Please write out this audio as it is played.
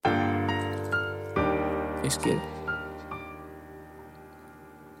Let's get it.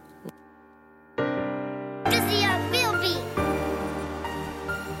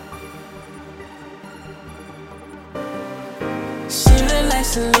 She look like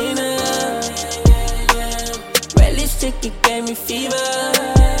Selena. Red lipstick, it gave me fever.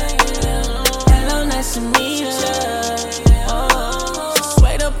 Hello, nice to meet her. She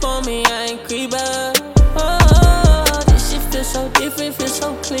swayed up on me, I ain't creep up. This shit feels so different, feels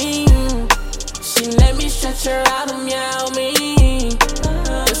so clean. She let me stretch her out and meow me.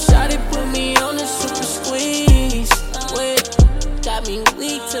 Shawty put me on a super squeeze. Got me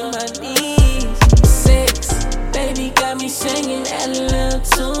weak to my knees. Sex, baby, got me singing that little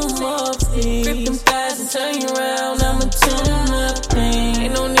tune more, please. Grip them thighs and turn you around, I'ma tune up, thing.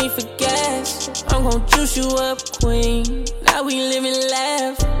 Ain't no need for gas, I'm gon' juice you up, queen. Now we live and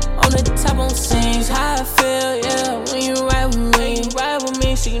laugh, on the top on scenes. How I feel, yeah, when you ride with me. You ride with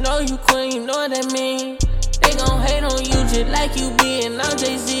me, so you know you queen, you know what that mean. They gon' hate on you just like you be, and I'm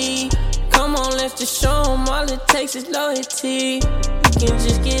Jay-Z. Come on, let's just show 'em all it takes is loyalty. You can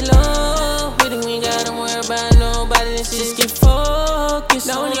just get low with it, we ain't gotta worry about nobody. Let's just get focused.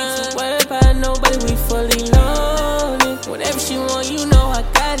 No need to worry about nobody, we fully loaded. Whatever she want, you know I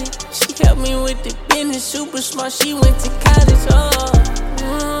got it. She helped me with the business, super smart, she went to college.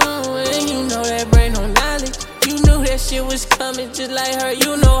 And you know that brain no knowledge. You knew that shit was coming just like her,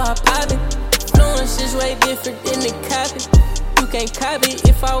 you know I pop it. Fluence is way different than the copy. You can't copy it,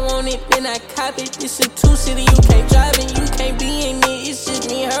 if I want it, then I copy it. This a two-city, you can't drive it, you can't be in it. It's just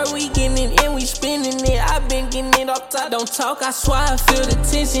me, her, we getting it, and we spinning it. I been getting it off top, don't talk, I swear I feel the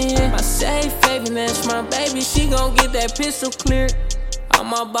tension here. My safe haven, that's my baby, she gon' get that pistol cleared.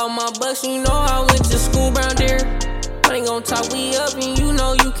 I'm about my bucks, you know I went to school round there. I ain't gon' talk, we up, and you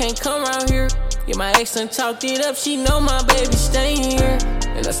know you can't come around here. Yeah, my ex done talked it up, she know my baby staying here.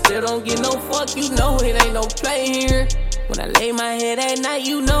 And I still don't get no fuck, you know it ain't no play here. When I lay my head at night,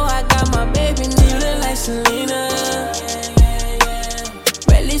 you know I got my baby near. Look like Selena.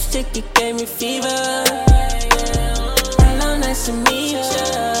 Red lipstick, it gave me fever. Hello, nice to meet her.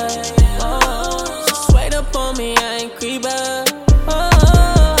 She swayed up on me, I ain't creep up.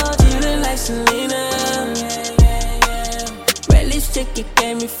 She look like Selena. Red lipstick, it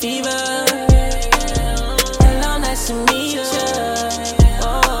gave me fever. Hello, nice to meet her.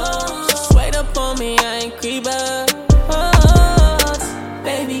 She swayed up on me, I ain't creep up.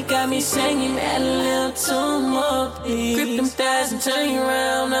 Baby got me singing that little tune more, please. Grip them thighs and turn you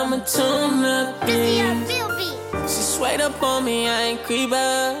around, I'ma tune up, please. She swayed up on me, I ain't creep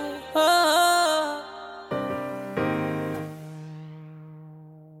up.